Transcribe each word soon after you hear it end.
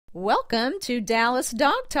Welcome to Dallas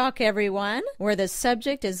Dog Talk, everyone, where the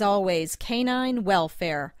subject is always canine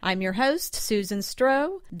welfare. I'm your host, Susan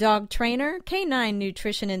Strough, dog trainer, canine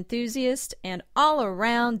nutrition enthusiast, and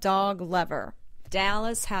all-around dog lover.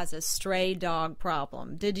 Dallas has a stray dog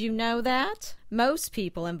problem. Did you know that? Most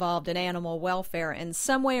people involved in animal welfare in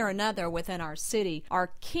some way or another within our city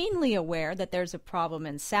are keenly aware that there's a problem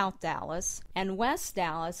in South Dallas and West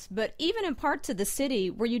Dallas, but even in parts of the city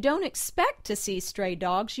where you don't expect to see stray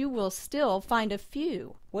dogs, you will still find a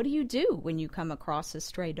few. What do you do when you come across a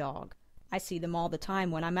stray dog? I see them all the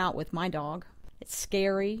time when I'm out with my dog. It's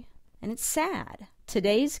scary and it's sad.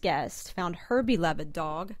 Today's guest found her beloved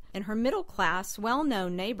dog in her middle-class,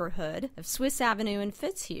 well-known neighborhood of Swiss Avenue in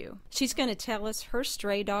Fitzhugh. She's going to tell us her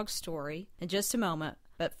stray dog story in just a moment.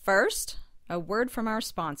 But first, a word from our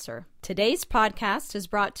sponsor. Today's podcast is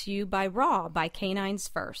brought to you by Raw by Canines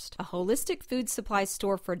First, a holistic food supply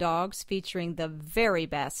store for dogs featuring the very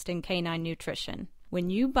best in canine nutrition. When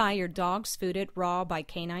you buy your dog's food at Raw by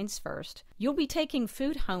Canines First, you'll be taking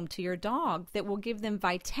food home to your dog that will give them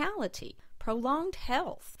vitality, prolonged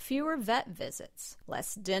health, fewer vet visits,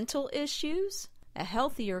 less dental issues, a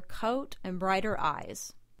healthier coat, and brighter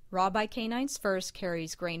eyes. Raw by Canines First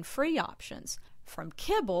carries grain-free options, from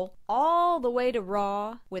kibble all the way to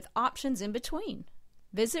raw, with options in between.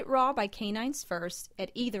 Visit Raw by Canines First at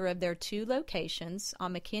either of their 2 locations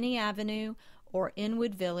on McKinney Avenue or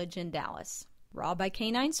Inwood Village in Dallas. Raw by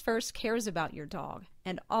Canines First cares about your dog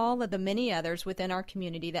and all of the many others within our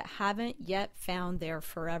community that haven't yet found their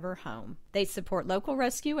forever home. They support local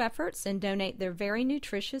rescue efforts and donate their very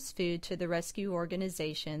nutritious food to the rescue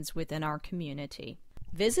organizations within our community.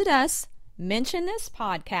 Visit us, mention this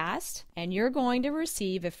podcast, and you're going to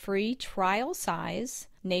receive a free trial size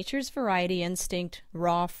Nature's Variety Instinct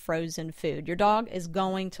raw frozen food. Your dog is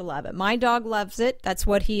going to love it. My dog loves it. That's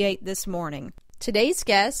what he ate this morning. Today's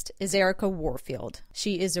guest is Erica Warfield.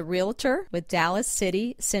 She is a realtor with Dallas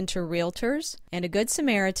City Center Realtors and a good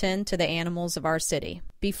Samaritan to the animals of our city.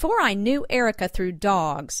 Before I knew Erica through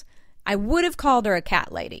dogs, I would have called her a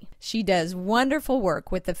cat lady. She does wonderful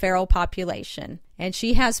work with the feral population, and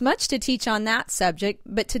she has much to teach on that subject,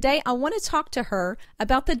 but today I want to talk to her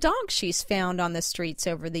about the dogs she's found on the streets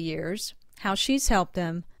over the years, how she's helped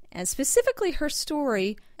them, and specifically her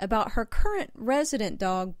story about her current resident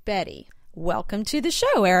dog, Betty. Welcome to the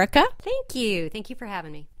show, Erica. Thank you. Thank you for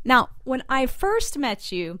having me. Now, when I first met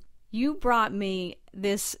you, you brought me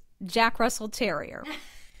this Jack Russell Terrier.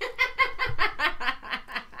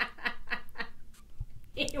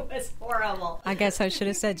 He was horrible. I guess I should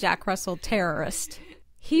have said Jack Russell Terrorist.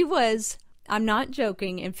 He was, I'm not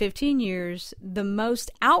joking, in 15 years, the most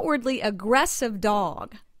outwardly aggressive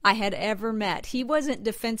dog I had ever met. He wasn't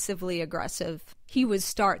defensively aggressive. He would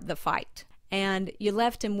start the fight. And you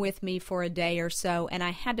left him with me for a day or so, and I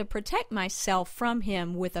had to protect myself from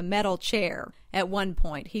him with a metal chair at one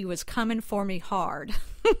point. He was coming for me hard.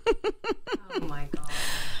 Oh, my God.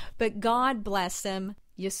 But God bless him.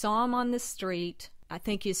 You saw him on the street. I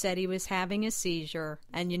think you said he was having a seizure,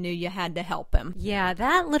 and you knew you had to help him. Yeah,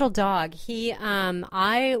 that little dog.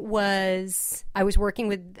 I was working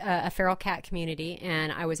with a feral cat community,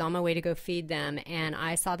 and I was on my way to go feed them, and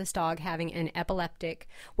I saw this dog having an epileptic.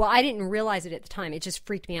 Well, I didn't realize it at the time. It just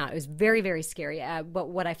freaked me out. It was very, very scary. But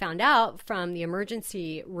what I found out from the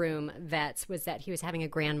emergency room vets was that he was having a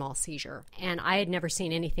grand mal seizure, and I had never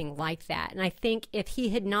seen anything like that. And I think if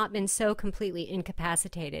he had not been so completely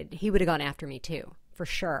incapacitated, he would have gone after me too. For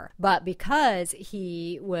sure. But because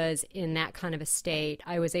he was in that kind of a state,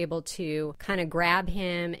 I was able to kind of grab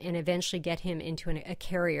him and eventually get him into a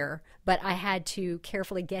carrier. But I had to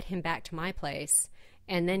carefully get him back to my place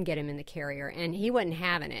and then get him in the carrier. And he wasn't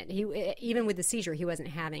having it. Even with the seizure, he wasn't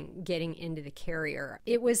getting into the carrier.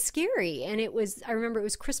 It was scary. And I remember it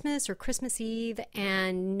was Christmas or Christmas Eve,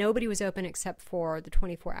 and nobody was open except for the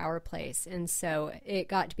 24-hour place. And so it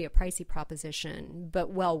got to be a pricey proposition, but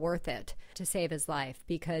well worth it to save his life,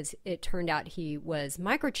 because it turned out he was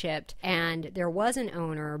microchipped and there was an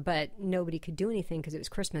owner, but nobody could do anything because it was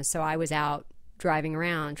Christmas. So I was out driving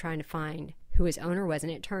around trying to find who his owner was,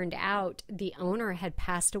 and it turned out the owner had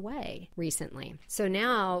passed away recently. So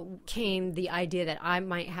now came the idea that I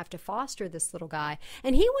might have to foster this little guy.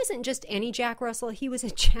 And he wasn't just any Jack Russell, he was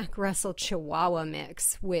a Jack Russell Chihuahua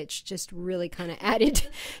mix, which just really kind of added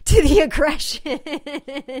to the aggression.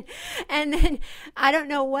 And then I don't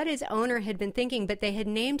know what his owner had been thinking, but they had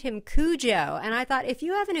named him Cujo. And I thought, if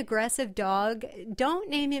you have an aggressive dog, don't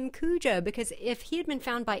name him Cujo, because if he had been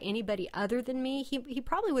found by anybody other than me, he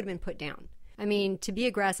probably would have been put down. I mean, to be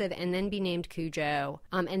aggressive and then be named Cujo,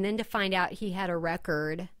 and then to find out he had a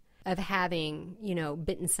record of having,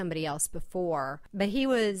 bitten somebody else before. But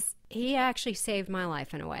he actually saved my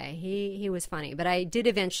life in a way. He was funny. But I did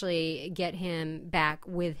eventually get him back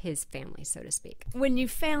with his family, so to speak. When you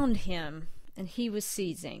found him and he was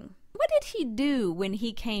seizing, what did he do when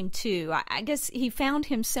he came to? I guess he found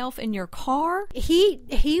himself in your car? He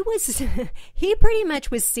pretty much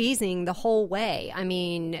was seizing the whole way. I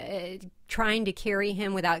mean, trying to carry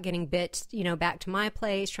him without getting bit, back to my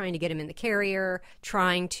place, trying to get him in the carrier,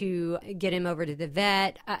 trying to get him over to the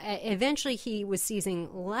vet. Eventually he was seizing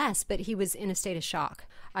less, but he was in a state of shock.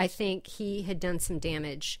 I think he had done some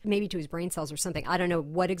damage, maybe to his brain cells or something. I don't know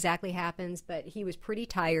what exactly happens, but he was pretty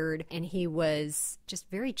tired and he was just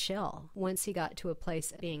very chill once he got to a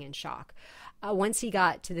place of being in shock. Once he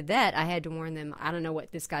got to the vet, I had to warn them, I don't know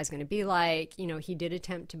what this guy's going to be like. He did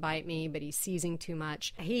attempt to bite me, but he's seizing too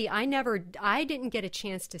much. I didn't get a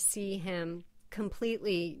chance to see him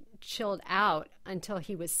completely chilled out until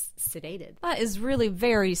he was sedated. That is really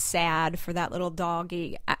very sad for that little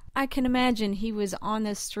doggy. I can imagine he was on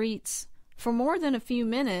the streets for more than a few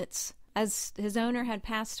minutes as his owner had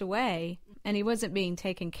passed away and he wasn't being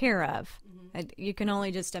taken care of. Mm-hmm. You can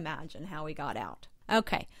only just imagine how he got out.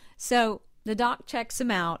 Okay, so the doc checks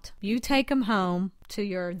him out. You take him home to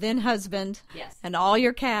your then husband. Yes. And all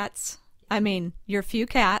your cats. I mean, your few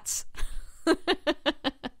cats.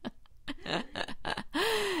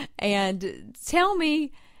 And tell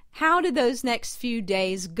me, how did those next few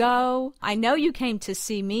days go? I know you came to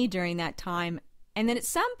see me during that time, and then at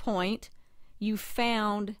some point you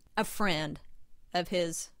found a friend of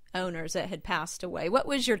his owners that had passed away. What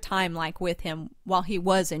was your time like with him while he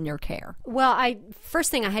was in your care? Well,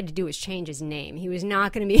 first thing I had to do was change his name. He was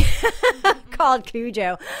not going to be called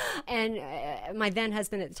Cujo. And my then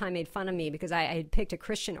husband at the time made fun of me because I had picked a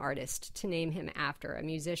Christian artist to name him after, a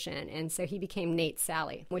musician. And so he became Nate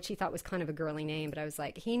Sally, which he thought was kind of a girly name. But I was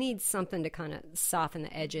like, he needs something to kind of soften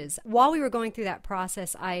the edges. While we were going through that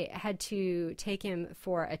process, I had to take him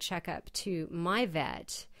for a checkup to my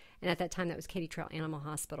vet. And at that time, that was Katy Trail Animal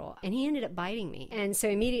Hospital. And he ended up biting me. And so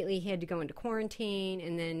immediately he had to go into quarantine.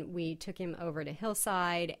 And then we took him over to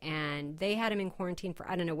Hillside. And they had him in quarantine for,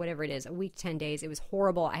 I don't know, whatever it is, a week, 10 days. It was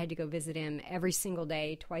horrible. I had to go visit him every single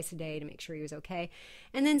day, twice a day, to make sure he was okay.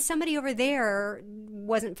 And then somebody over there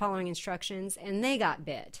wasn't following instructions, and they got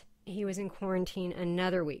bit. He was in quarantine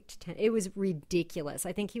another week to 10. It was ridiculous.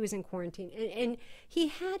 I think he was in quarantine. And he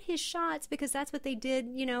had his shots because that's what they did,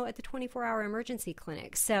 at the 24-hour emergency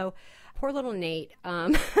clinic. So poor little Nate.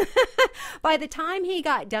 By the time he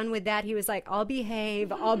got done with that, he was like, I'll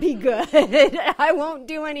behave. I'll be good. I won't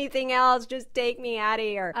do anything else. Just take me out of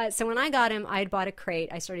here. So when I got him, I had bought a crate.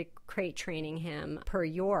 I started crate training him per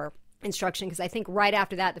your instruction, because I think right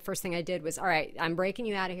after that, the first thing I did was, all right, I'm breaking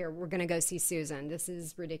you out of here. We're going to go see Susan. This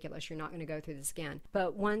is ridiculous. You're not going to go through this again.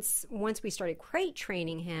 But once we started crate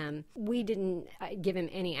training him, we didn't give him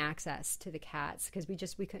any access to the cats because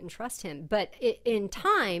we couldn't trust him. But in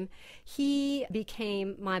time, he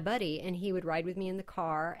became my buddy, and he would ride with me in the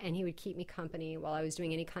car, and he would keep me company while I was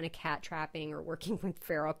doing any kind of cat trapping or working with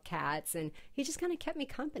feral cats, and he just kind of kept me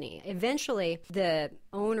company. Eventually, the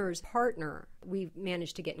owner's partner, we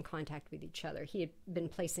managed to get in contact with each other. He had been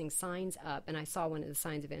placing signs up, and I saw one of the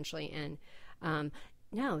signs eventually, and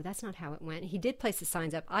no, that's not how it went. He did place the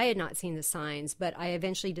signs up. I had not seen the signs, but I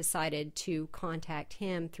eventually decided to contact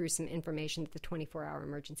him through some information that the 24-hour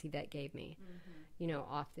emergency vet gave me,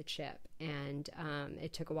 off the chip. And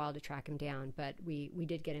it took a while to track him down, but we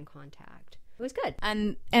did get in contact. It was good.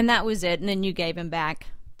 And that was it, and then you gave him back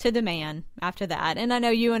to the man after that. And I know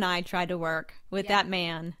you and I tried to work with that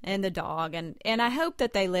man and the dog, and I hope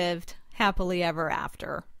that they lived happily ever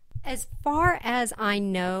after. As far as I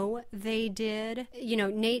know, they did.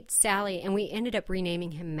 Nate Sally, and we ended up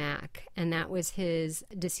renaming him Mac, and that was his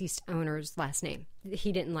deceased owner's last name.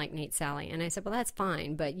 He didn't like Nate Sally, and I said, well, that's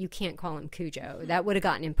fine, but you can't call him Cujo. That would have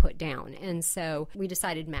gotten him put down. And so we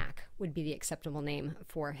decided Mac would be the acceptable name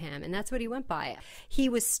for him, and that's what he went by. He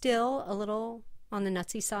was still a little on the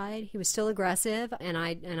nutsy side. He was still aggressive, and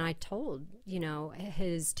I told,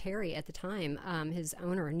 his Terry at the time, his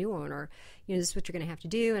new owner, this is what you're going to have to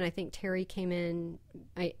do. And I think Terry came in,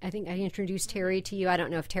 I think I introduced Terry to you. I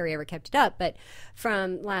don't know if Terry ever kept it up, but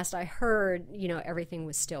from last I heard, everything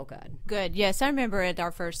was still good. Good. Yes, I remember at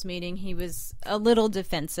our first meeting, he was a little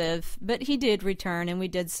defensive, but he did return, and we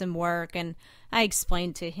did some work, and I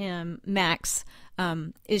explained to him Mac's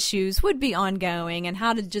issues would be ongoing and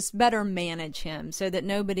how to just better manage him so that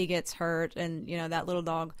nobody gets hurt, and that little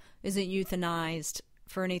dog isn't euthanized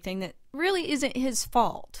for anything that really isn't his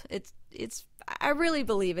fault. It's I really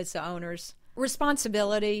believe it's the owner's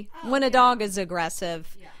responsibility when a dog is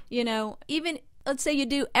aggressive. Yeah. Even let's say you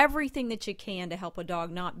do everything that you can to help a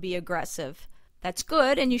dog not be aggressive. That's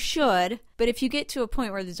good, and you should. But if you get to a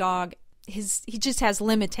point where the dog, he just has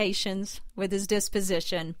limitations with his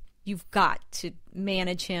disposition, you've got to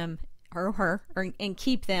manage him or her and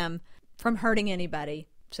keep them from hurting anybody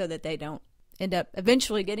so that they don't end up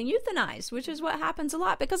eventually getting euthanized, which is what happens a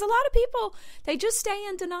lot, because a lot of people, they just stay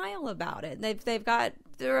in denial about it. They've got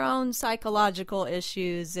their own psychological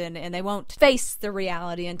issues, and they won't face the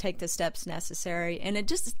reality and take the steps necessary and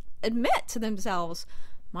just admit to themselves,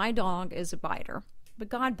 my dog is a biter. But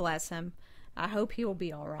God bless him. I hope he will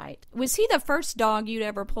be all right. Was he the first dog you'd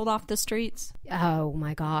ever pulled off the streets? Oh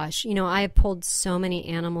my gosh. I have pulled so many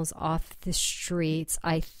animals off the streets.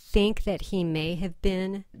 I think that he may have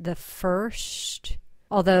been the first.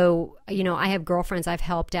 Although, I have girlfriends I've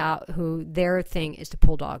helped out who their thing is to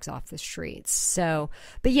pull dogs off the streets. So,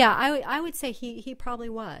 but yeah, I would say he probably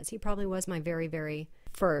was. He probably was my very, very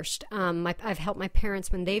first. I've helped my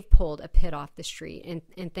parents when they've pulled a pit off the street,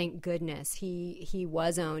 and thank goodness he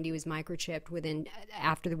was owned. He was microchipped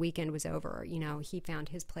after the weekend was over. He found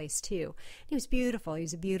his place too. He was beautiful. He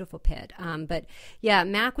was a beautiful pit. But yeah,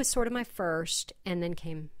 Mac was sort of my first, and then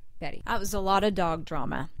came Betty. That was a lot of dog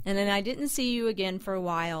drama. And then I didn't see you again for a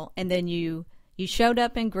while, and then you showed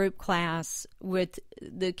up in group class with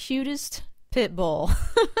the cutest pit bull.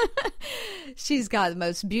 She's got the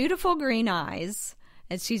most beautiful green eyes,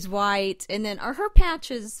 and she's white. And then are her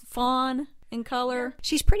patches fawn in color?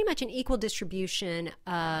 She's pretty much an equal distribution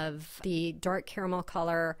of the dark caramel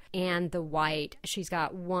color and the white. She's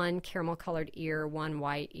got one caramel colored ear, one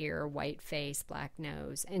white ear, white face, black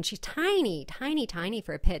nose. And she's tiny, tiny, tiny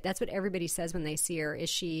for a pit. That's what everybody says when they see her. Is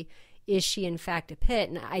she in fact a pit?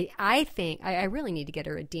 And I think, I really need to get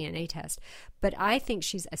her a DNA test, but I think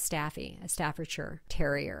she's a Staffordshire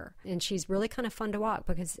Terrier. And she's really kind of fun to walk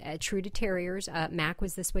because true to terriers, Mac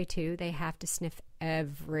was this way too. They have to sniff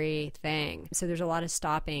everything. So there's a lot of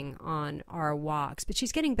stopping on our walks, but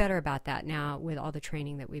she's getting better about that now with all the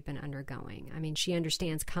training that we've been undergoing. I mean, she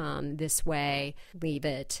understands come this way, leave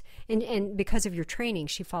it. And because of your training,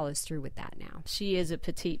 she follows through with that now. She is a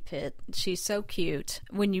petite pit. She's so cute.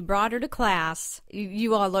 When you brought her to class,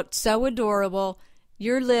 you all looked so adorable.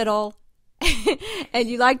 You're little. And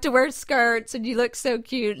you like to wear skirts, and you look so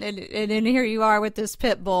cute, and then here you are with this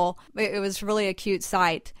pit bull. It was really a cute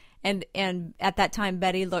sight. And at that time,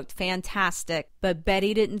 Betty looked fantastic, but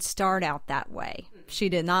Betty didn't start out that way. She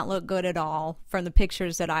did not look good at all from the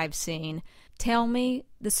pictures that I've seen. Tell me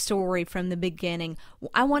the story from the beginning.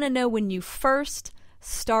 I want to know when you first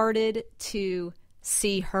started to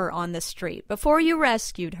see her on the street. Before you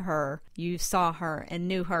rescued her, you saw her and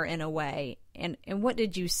knew her in a way. And what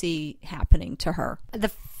did you see happening to her?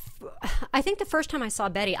 I think the first time I saw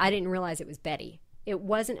Betty, I didn't realize it was Betty. It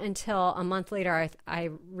wasn't until a month later I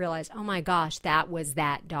realized, oh my gosh, that was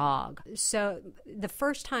that dog. So the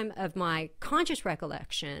first time of my conscious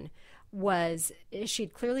recollection was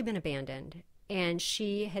she'd clearly been abandoned. And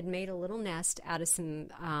she had made a little nest out of some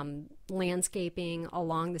landscaping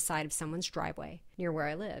along the side of someone's driveway near where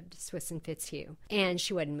I lived, Swiss and Fitzhugh. And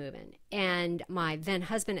she wasn't moving. And my then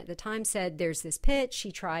husband at the time said, there's this pit.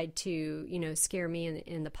 She tried to, scare me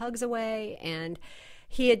and the pugs away. And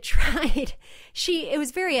he had tried, it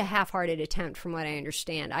was very a half-hearted attempt from what I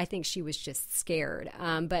understand. I think she was just scared.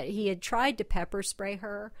 But he had tried to pepper spray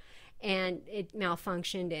her, and it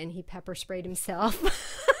malfunctioned, and he pepper sprayed himself.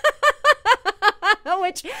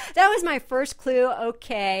 Which, that was my first clue.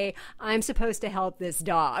 Okay, I'm supposed to help this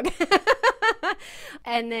dog.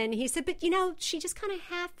 And then he said, but she just kind of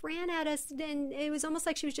half ran at us. And it was almost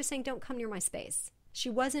like she was just saying, don't come near my space. She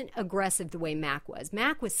wasn't aggressive the way Mac was.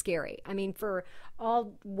 Mac was scary. I mean, for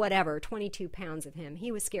all 22 pounds of him,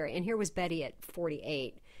 he was scary. And here was Betty at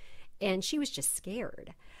 48. And she was just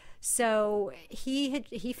scared. So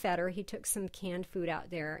he fed her. He took some canned food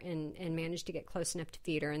out there and managed to get close enough to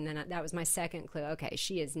feed her. And then that was my second clue. Okay,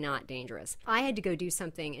 she is not dangerous. I had to go do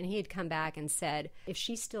something, and he had come back and said, if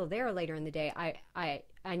she's still there later in the day,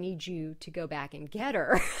 I need you to go back and get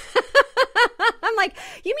her. I'm like,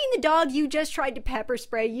 you mean the dog you just tried to pepper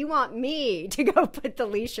spray? You want me to go put the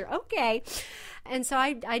leash her? Okay. And so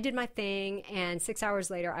I did my thing, and 6 hours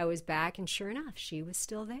later I was back, and sure enough, she was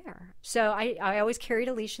still there. So I always carried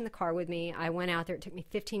a leash in the car with me. I went out there. It took me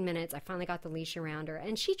 15 minutes. I finally got the leash around her,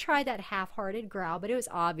 and she tried that half-hearted growl, but it was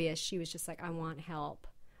obvious. She was just like, I want help.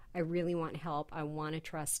 I really want help. I want to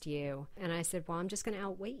trust you. And I said, well, I'm just going to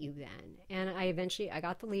outweight you then. And I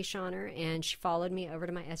got the leash on her, and she followed me over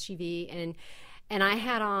to my SUV, and I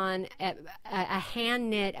had on a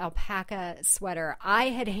hand-knit alpaca sweater. I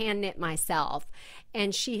had hand-knit myself,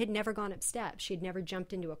 and she had never gone up steps. She had never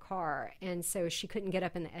jumped into a car, and so she couldn't get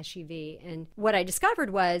up in the SUV. And what I discovered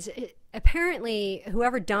was apparently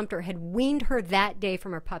whoever dumped her had weaned her that day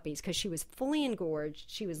from her puppies because she was fully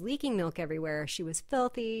engorged. She was leaking milk everywhere. She was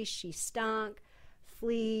filthy. She stunk.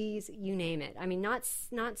 Fleas, you name it. I mean, not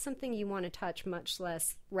something you want to touch, much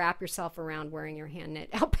less wrap yourself around wearing your hand-knit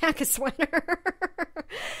alpaca sweater.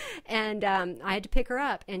 And I had to pick her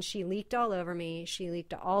up, and she leaked all over me. She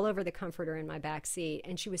leaked all over the comforter in my back seat,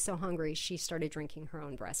 and she was so hungry she started drinking her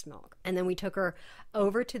own breast milk. And then we took her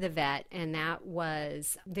over to the vet, and that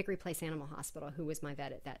was Vickery Place Animal Hospital, who was my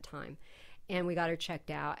vet at that time. And we got her checked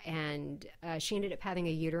out, and she ended up having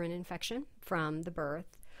a uterine infection from the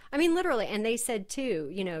birth. I mean, literally, and they said, too,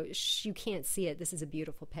 you know, you can't see it. This is a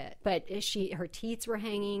beautiful pit. But her teats were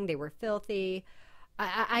hanging. They were filthy.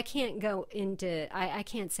 I can't go into, I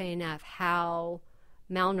can't say enough how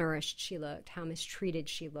malnourished she looked, how mistreated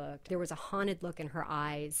she looked. There was a haunted look in her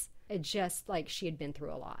eyes, just like she had been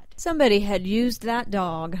through a lot. Somebody had used that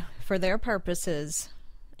dog for their purposes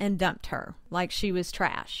and dumped her like she was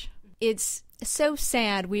trash. It's so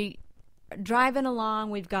sad. Driving along,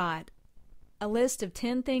 we've got a list of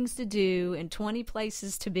 10 things to do and 20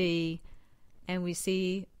 places to be, and we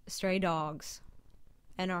see stray dogs,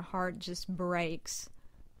 and our heart just breaks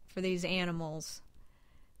for these animals.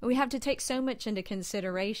 We have to take so much into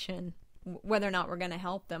consideration whether or not we're going to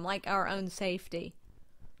help them, like our own safety.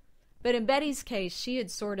 But in Betty's case, she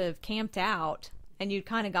had sort of camped out, and you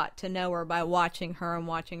kind of got to know her by watching her and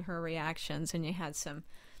watching her reactions, and you had some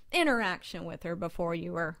interaction with her before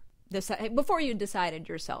you decided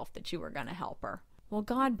yourself that you were going to help her. Well,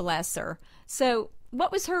 God bless her. So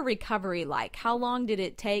what was her recovery like? How long did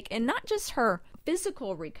it take? And not just her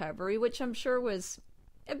physical recovery, which I'm sure was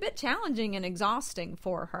a bit challenging and exhausting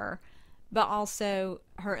for her, but also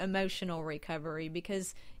her emotional recovery,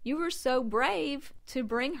 because you were so brave to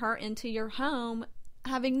bring her into your home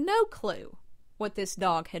having no clue what this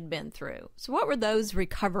dog had been through. So what were those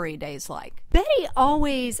recovery days like? Betty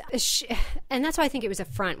always, and that's why I think it was a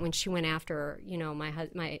front when she went after, you know,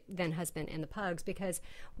 my then husband and the pugs, because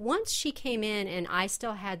once she came in and I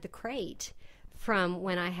still had the crate from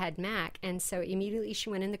when I had Mac, and so immediately she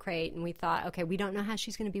went in the crate, and we thought, okay, we don't know how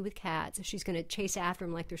she's going to be with cats, if she's going to chase after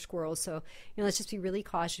them like they're squirrels, so, you know, let's just be really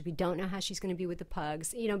cautious. We don't know how she's going to be with the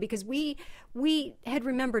pugs, you know, because we had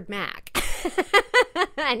remembered Mac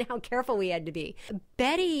and how careful we had to be.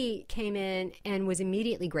 Betty came in and was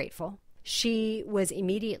immediately grateful. She was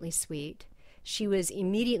immediately sweet. She was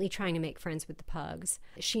immediately trying to make friends with the pugs.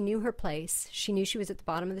 She knew her place. She knew she was at the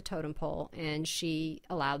bottom of the totem pole, and she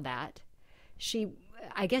allowed that.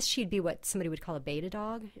 I guess she'd be what somebody would call a beta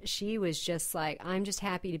dog. She was just like, I'm just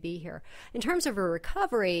happy to be here. In terms of her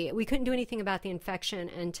recovery, we couldn't do anything about the infection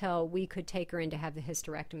until we could take her in to have the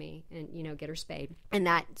hysterectomy and, you know, get her spayed. And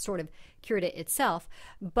that sort of cured it itself.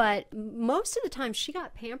 But most of the time she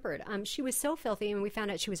got pampered. She was so filthy, and we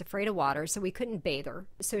found out she was afraid of water, so we couldn't bathe her.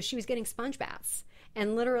 So she was getting sponge baths.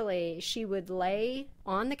 And literally, she would lay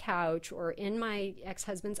on the couch or in my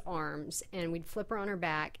ex-husband's arms, and we'd flip her on her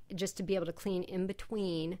back just to be able to clean in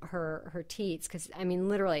between her teats. Because, I mean,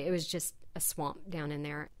 literally, it was just a swamp down in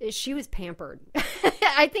there. She was pampered.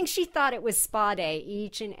 I think she thought it was spa day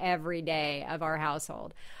each and every day of our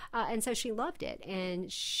household. And so she loved it. And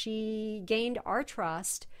she gained our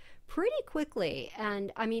trust pretty quickly.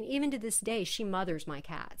 And, I mean, even to this day, she mothers my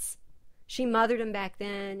cats. She mothered them back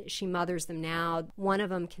then. She mothers them now. One of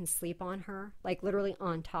them can sleep on her, like literally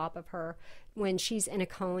on top of her. When she's in a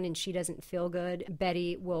cone and she doesn't feel good,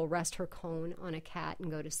 Betty will rest her cone on a cat and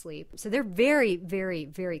go to sleep. So they're very, very,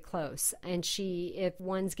 very close. And if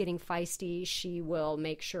one's getting feisty, she will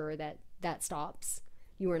make sure that stops.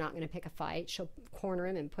 You are not going to pick a fight. She'll corner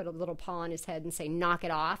him and put a little paw on his head and say, knock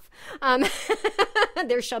it off.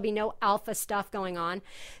 There shall be no alpha stuff going on.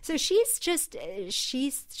 So she's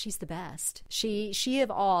the best. She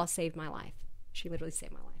of all saved my life. She literally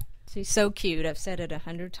saved my life. She's so cute. I've said it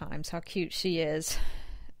 100 times how cute she is.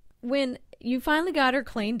 When you finally got her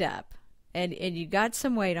cleaned up and you got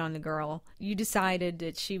some weight on the girl, you decided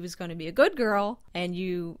that she was going to be a good girl, and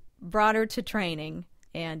you brought her to training.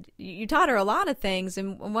 And you taught her a lot of things,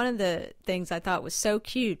 and one of the things I thought was so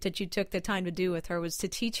cute that you took the time to do with her was to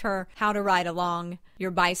teach her how to ride along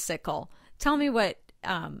your bicycle. Tell me what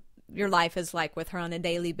your life is like with her on a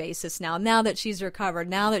daily basis now that she's recovered,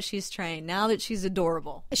 now that she's trained, now that she's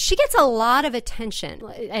adorable. She gets a lot of attention.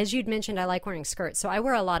 As you'd mentioned, I like wearing skirts, so I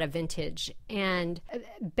wear a lot of vintage. And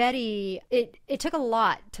Betty, it took a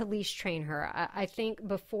lot to leash train her. I think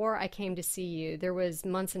before I came to see you, there was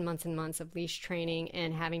months and months and months of leash training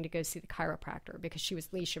and having to go see the chiropractor because she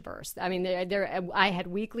was leash averse. I mean, I had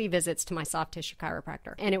weekly visits to my soft tissue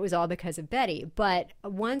chiropractor, and it was all because of Betty. But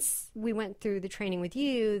once we went through the training with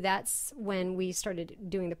you, that's when we started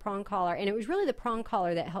doing the prong collar. And it was really the prong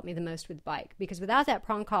collar that helped me the most with the bike, because without that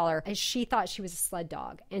prong collar, she thought she was a sled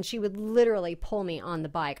dog, and she would literally pull me on the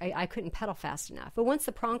bike. I couldn't pedal fast enough. But once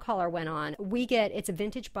the prong collar went on, it's a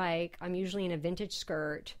vintage bike. I'm usually in a vintage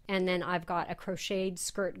skirt, and then I've got a crocheted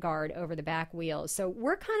skirt guard over the back wheels. So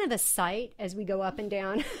we're kind of a sight as we go up and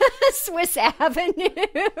down Swiss Avenue.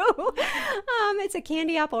 It's a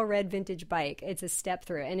candy apple red vintage bike. It's a step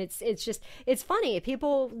through, and it's funny.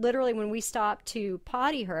 People literally, when we stop to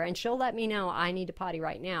potty her, and she'll let me know I need to potty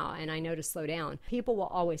right now and I know to slow down, people will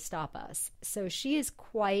always stop us. So she is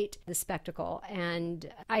quite the spectacle,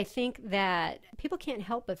 and I think that people can't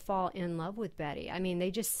help but fall in love with Betty. I mean,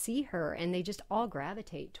 they just see her and they just all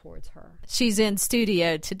gravitate towards her. She's in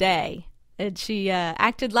studio today, and she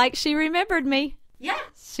acted like she remembered me. Yeah.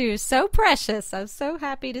 She was so precious. I was so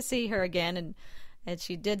happy to see her again, and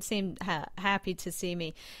she did seem happy to see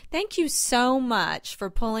me. Thank you so much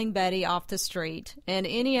for pulling Betty off the street and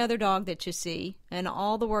any other dog that you see, and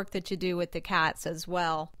all the work that you do with the cats as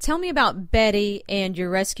well. Tell me about Betty and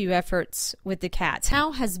your rescue efforts with the cats.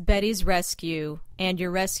 How has Betty's rescue and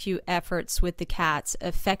your rescue efforts with the cats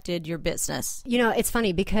affected your business? You know, it's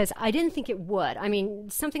funny because I didn't think it would. I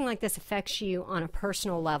mean, something like this affects you on a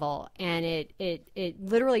personal level, and it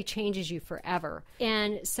literally changes you forever.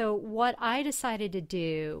 And so what I decided to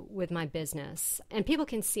do with my business, and people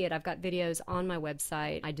can see it, I've got videos on my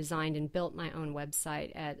website. I designed and built my own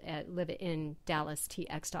website at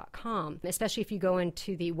LiveInDallasTX.com, especially if you go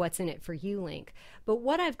into the What's in It for You link. But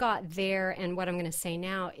what I've got there, and what I'm going to say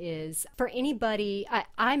now, is for anybody,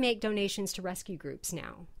 I make donations to rescue groups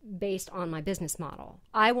now based on my business model.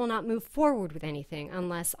 I will not move forward with anything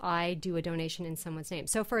unless I do a donation in someone's name.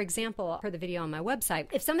 So for example, for the video on my website,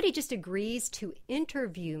 if somebody just agrees to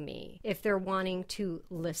interview me, if they're wanting to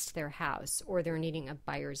list their house or they're needing a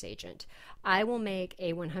buyer's agent, I will make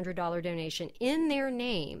a $100 donation in their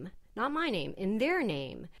name, not my name, in their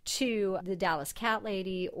name, to the Dallas Cat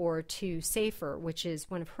Lady or to Safer, which is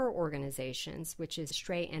one of her organizations, which is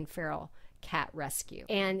Stray and Feral Cat Rescue.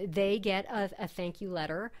 And they get a thank you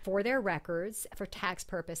letter for their records for tax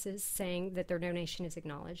purposes, saying that their donation is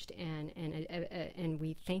acknowledged, and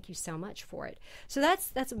we thank you so much for it. So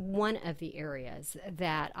that's one of the areas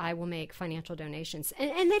that I will make financial donations. And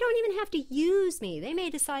they don't even have to use me. They may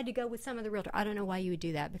decide to go with some other realtor. I don't know why you would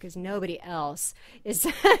do that, because nobody else is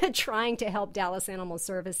trying to help Dallas Animal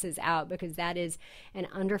Services out, because that is an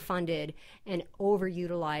underfunded and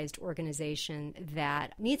overutilized organization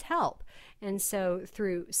that needs help. And so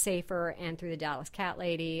through Safer and through the Dallas Cat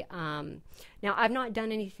Lady, now I've not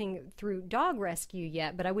done anything through dog rescue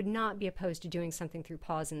yet, but I would not be opposed to doing something through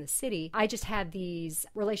Paws in the City. I just have these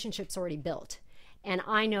relationships already built. And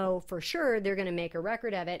I know for sure they're going to make a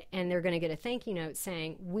record of it, and they're going to get a thank you note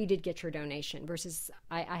saying, we did get your donation, versus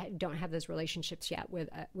I don't have those relationships yet with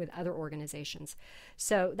other organizations.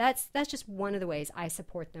 So that's just one of the ways I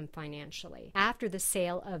support them financially. After the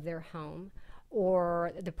sale of their home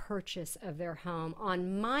or the purchase of their home,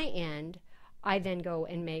 on my end, I then go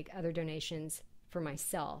and make other donations for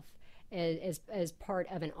myself as part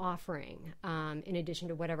of an offering. In addition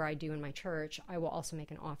to whatever I do in my church, I will also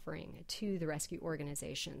make an offering to the rescue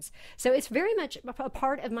organizations. So it's very much a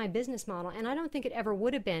part of my business model, and I don't think it ever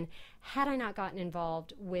would have been had I not gotten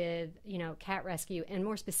involved with, cat rescue. And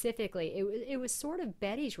more specifically, it was sort of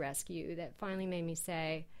Betty's rescue that finally made me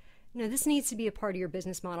say, this needs to be a part of your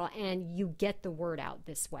business model, and you get the word out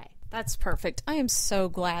this way. That's perfect. I am so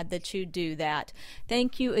glad that you do that.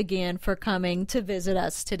 Thank you again for coming to visit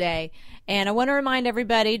us today. And I want to remind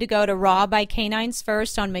everybody to go to Raw by Canines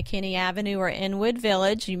First on McKinney Avenue or Inwood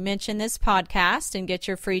Village. You mention this podcast and get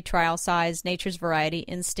your free trial size Nature's Variety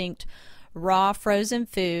Instinct raw frozen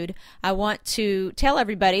food. I want to tell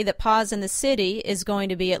everybody that Paws in the City is going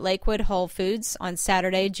to be at Lakewood Whole Foods on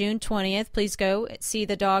Saturday, June 20th. Please go see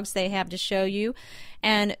the dogs they have to show you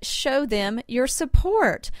and show them your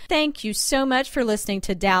support. Thank you so much for listening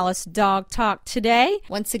to Dallas Dog Talk today.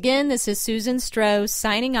 Once again, this is Susan Strough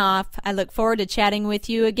signing off. I look forward to chatting with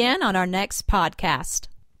you again on our next podcast.